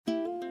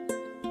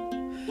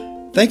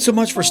Thanks so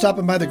much for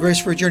stopping by the Grace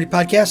for a Journey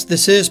podcast.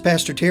 This is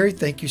Pastor Terry.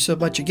 Thank you so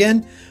much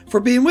again for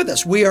being with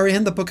us. We are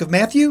in the book of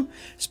Matthew,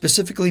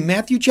 specifically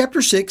Matthew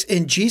chapter 6,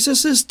 and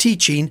Jesus is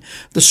teaching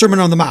the Sermon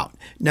on the Mount.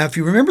 Now, if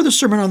you remember the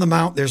Sermon on the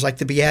Mount, there's like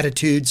the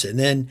Beatitudes, and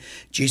then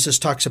Jesus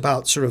talks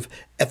about sort of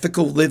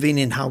ethical living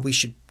and how we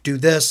should do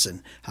this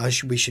and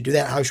we should do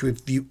that. How should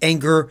we view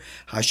anger?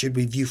 How should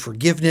we view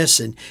forgiveness?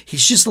 And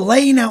he's just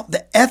laying out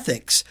the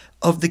ethics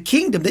of the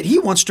kingdom that he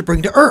wants to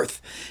bring to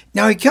earth.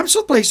 Now he comes to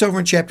a place over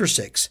in chapter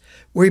 6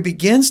 where he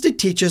begins to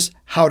teach us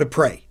how to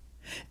pray.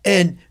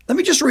 And let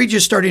me just read you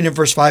starting in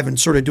verse 5 and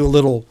sort of do a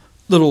little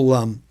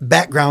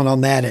background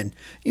on that and,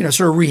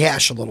 sort of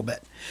rehash a little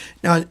bit.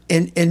 Now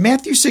in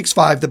Matthew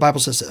 6:5, the Bible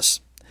says this.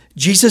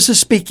 Jesus is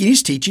speaking,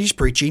 he's teaching, he's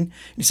preaching.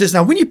 He says,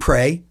 now when you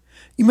pray,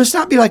 you must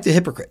not be like the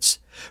hypocrites,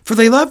 for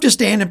they love to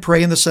stand and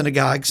pray in the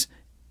synagogues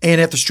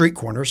and at the street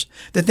corners,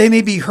 that they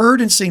may be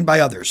heard and seen by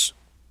others.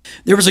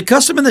 There was a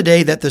custom in the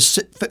day that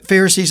the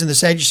Pharisees and the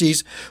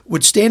Sadducees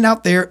would stand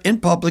out there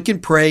in public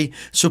and pray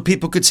so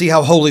people could see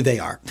how holy they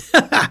are.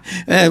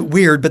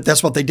 Weird, but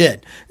that's what they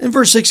did. In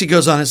verse 6, he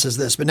goes on and says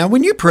this, but now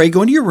when you pray,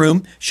 go into your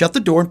room, shut the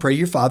door, and pray to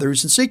your Father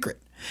who's in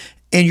secret.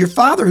 And your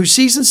Father who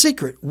sees in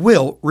secret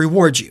will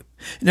reward you.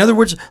 In other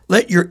words,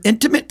 let your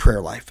intimate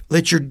prayer life,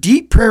 let your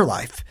deep prayer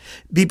life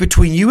be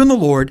between you and the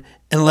Lord,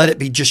 and let it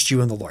be just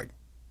you and the Lord.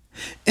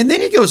 And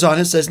then he goes on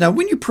and says, now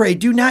when you pray,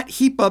 do not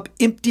heap up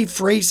empty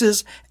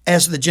phrases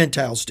as the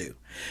Gentiles do.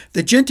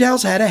 The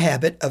Gentiles had a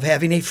habit of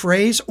having a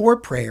phrase or a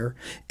prayer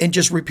and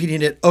just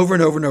repeating it over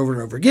and over and over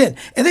and over again.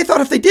 And they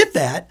thought if they did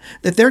that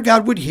their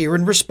God would hear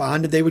and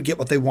respond and they would get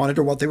what they wanted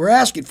or what they were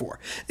asking for.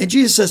 And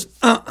Jesus says,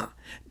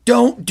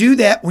 don't do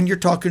that when you're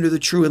talking to the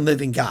true and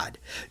living God.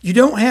 You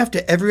don't have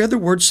to every other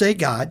word say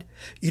God.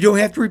 You don't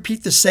have to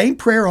repeat the same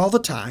prayer all the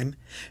time.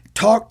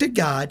 Talk to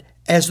God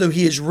as though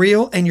he is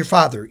real and your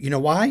Father. You know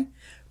why?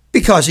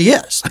 Because he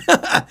is.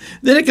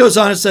 Then it goes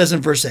on and says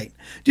in verse 8,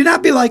 do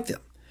not be like them,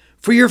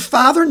 for your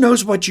Father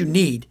knows what you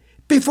need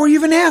before you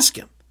even ask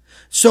him.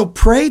 So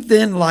pray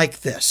then like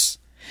this.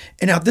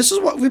 And now this is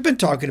what we've been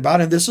talking about,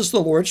 and this is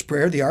the Lord's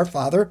Prayer, the Our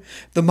Father,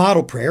 the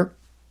model prayer,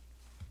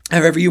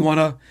 however you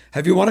want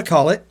to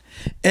call it.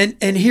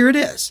 And here it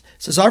is.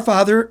 It says, Our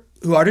Father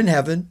who art in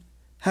heaven,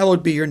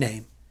 hallowed be your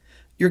name.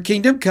 Your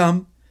kingdom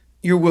come,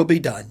 your will be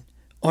done,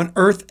 on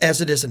earth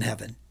as it is in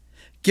heaven.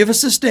 Give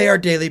us this day our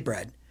daily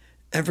bread,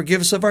 and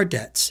forgive us of our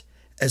debts,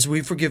 as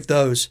we forgive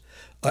those,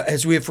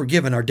 as we have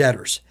forgiven our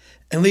debtors.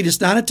 And lead us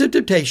not into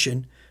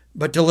temptation,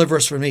 but deliver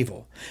us from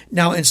evil.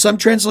 Now, in some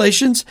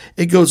translations,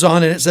 it goes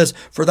on and it says,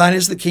 for thine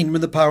is the kingdom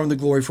and the power and the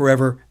glory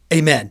forever.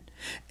 Amen.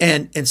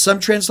 And in some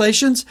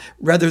translations,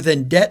 rather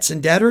than debts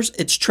and debtors,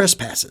 it's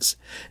trespasses.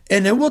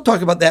 And then we'll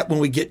talk about that when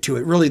we get to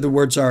it. Really, the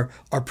words are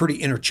pretty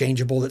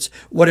interchangeable. It's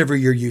whatever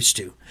you're used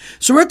to.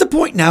 So we're at the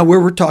point now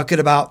where we talked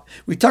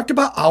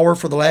about our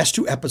for the last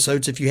 2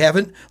 episodes. If you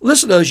haven't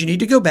listened to those, you need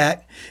to go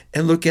back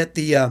and look at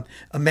the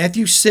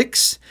Matthew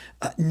 6,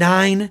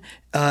 9,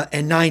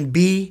 and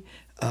 9b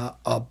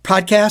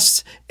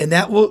podcasts, and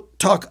that will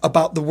talk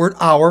about the word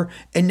our.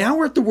 And now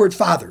we're at the word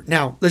Father.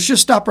 Now, let's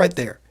just stop right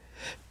there.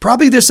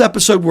 Probably this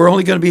episode, we're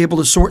only going to be able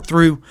to sort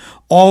through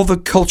all the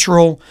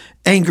cultural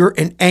anger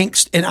and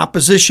angst and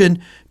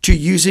opposition to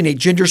using a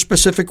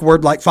gender-specific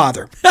word like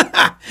father.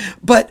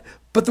 But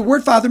the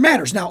word father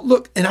matters. Now,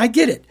 look, and I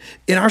get it.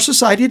 In our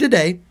society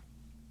today,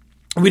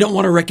 we don't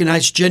want to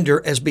recognize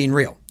gender as being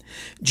real.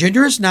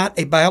 Gender is not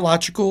a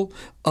biological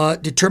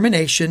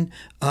determination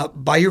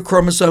by your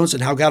chromosomes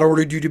and how God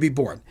ordered you to be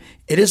born.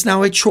 It is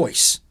now a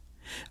choice.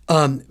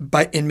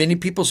 But in many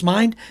people's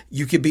mind,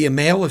 you could be a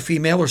male, a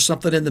female, or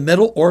something in the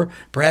middle, or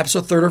perhaps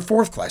a third or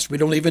fourth class. We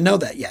don't even know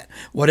that yet.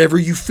 Whatever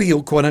you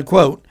feel, quote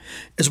unquote,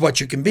 is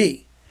what you can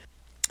be.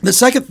 The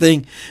second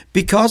thing,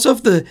 because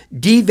of the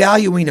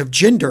devaluing of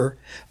gender,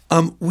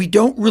 we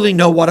don't really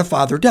know what a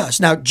father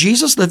does. Now,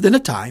 Jesus lived in a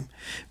time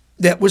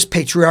that was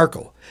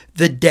patriarchal.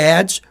 The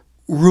dads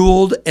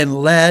ruled and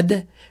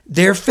led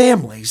their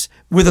families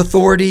with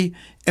authority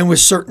and with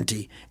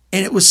certainty.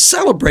 And it was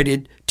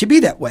celebrated to be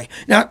that way.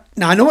 Now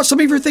I know what some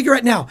of you are thinking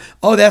right now.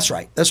 Oh, that's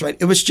right.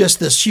 It was just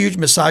this huge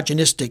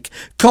misogynistic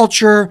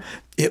culture.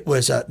 It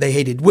was, they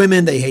hated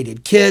women. They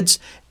hated kids.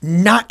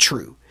 Not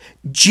true.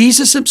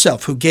 Jesus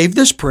himself, who gave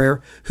this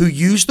prayer, who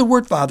used the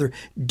word Father,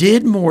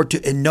 did more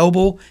to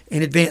ennoble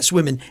and advance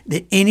women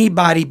than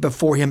anybody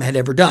before him had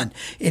ever done.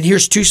 And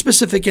here's 2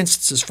 specific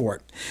instances for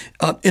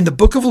it. In the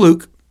book of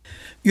Luke,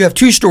 you have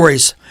 2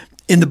 stories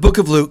in the book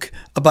of Luke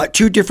about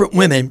 2 different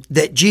women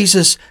that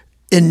Jesus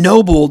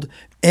ennobled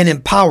and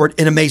empowered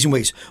in amazing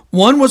ways.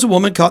 One was a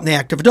woman caught in the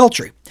act of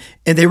adultery,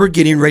 and they were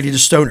getting ready to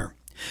stone her.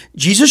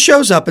 Jesus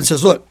shows up and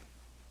says, look,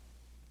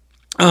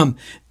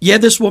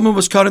 this woman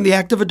was caught in the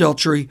act of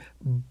adultery,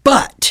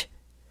 but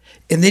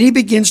And then he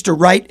begins to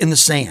write in the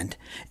sand.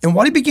 And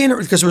what he began to,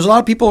 because there was a lot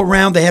of people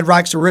around, they had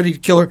rocks that were ready to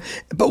kill her.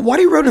 But what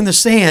he wrote in the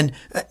sand,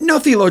 no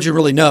theologian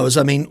really knows.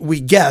 I mean, we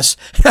guess.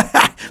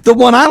 The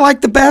one I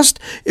like the best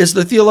is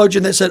the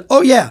theologian that said,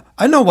 oh yeah,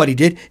 I know what he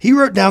did. He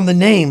wrote down the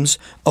names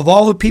of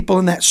all the people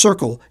in that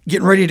circle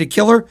getting ready to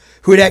kill her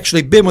who had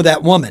actually been with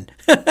that woman.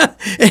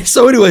 And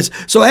so anyways,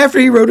 so after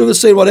he wrote in the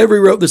sand, whatever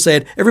he wrote in the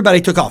sand,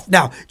 everybody took off.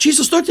 Now,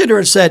 Jesus looked at her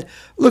and said,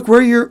 look,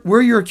 where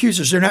are your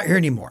accusers? They're not here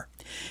anymore.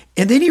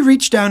 And then he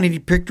reached down and he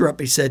picked her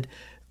up. He said,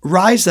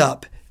 rise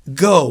up,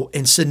 go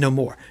and sin no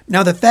more.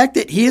 Now, the fact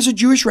that he is a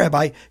Jewish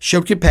rabbi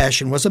showed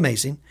compassion was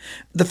amazing.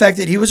 The fact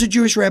that he was a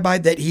Jewish rabbi,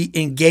 that he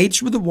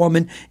engaged with a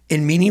woman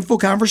in meaningful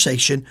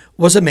conversation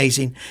was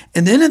amazing.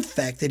 And then the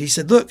fact that he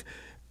said, look,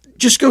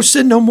 just go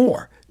sin no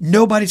more.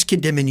 Nobody's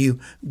condemning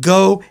you.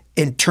 Go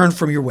and turn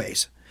from your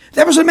ways.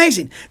 That was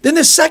amazing. Then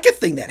the second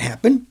thing that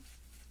happened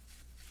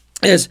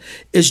is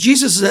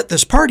Jesus is at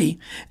this party,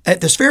 at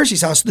this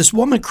Pharisee's house. This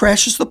woman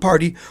crashes the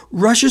party,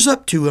 rushes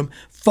up to him,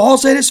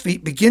 falls at his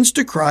feet, begins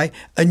to cry,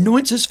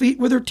 anoints his feet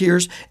with her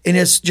tears, and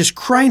is just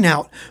crying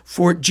out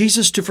for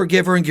Jesus to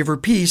forgive her and give her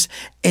peace.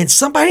 And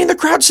somebody in the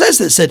crowd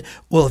said,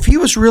 well, if he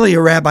was really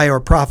a rabbi or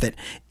a prophet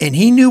and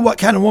he knew what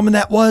kind of woman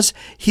that was,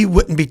 he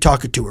wouldn't be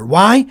talking to her.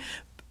 Why?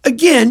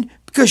 Again,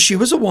 because she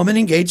was a woman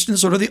engaged in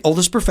sort of the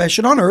oldest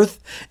profession on earth.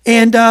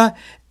 And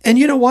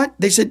you know what?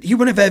 They said he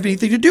wouldn't have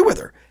anything to do with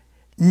her.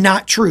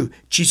 Not true.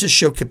 Jesus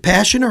showed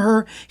compassion to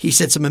her. He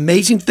said some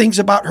amazing things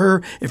about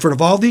her in front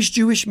of all these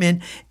Jewish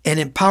men and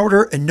empowered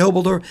her,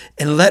 ennobled her,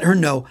 and let her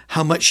know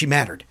how much she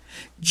mattered.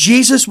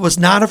 Jesus was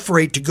not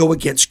afraid to go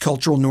against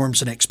cultural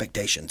norms and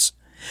expectations.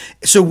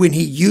 So when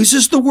he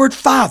uses the word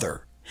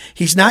father,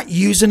 he's not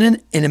using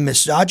it in a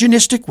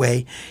misogynistic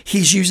way.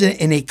 He's using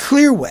it in a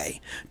clear way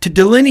to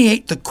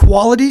delineate the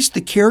qualities, the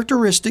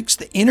characteristics,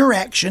 the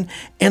interaction,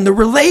 and the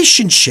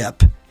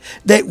relationship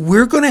that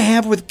we're going to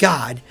have with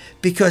God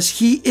because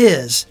he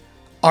is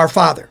our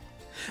Father.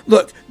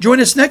 Look, join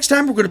us next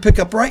time. We're going to pick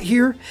up right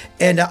here.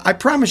 And I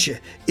promise you,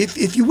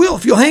 if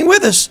you'll hang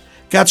with us,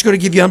 God's going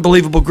to give you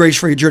unbelievable grace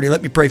for your journey.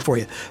 Let me pray for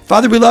you.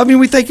 Father, we love you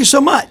and we thank you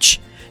so much.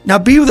 Now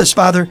be with us,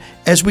 Father,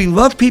 as we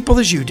love people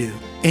as you do.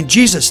 In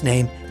Jesus'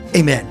 name,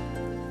 amen.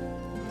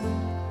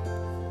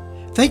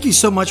 Thank you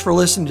so much for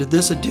listening to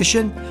this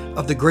edition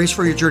of the Grace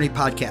for Your Journey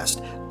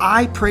podcast.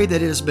 I pray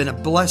that it has been a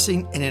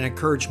blessing and an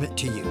encouragement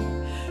to you.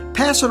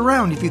 Pass it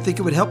around if you think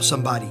it would help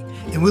somebody.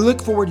 And we look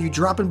forward to you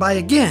dropping by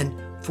again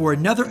for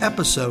another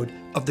episode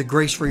of the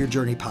Grace for Your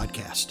Journey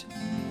podcast.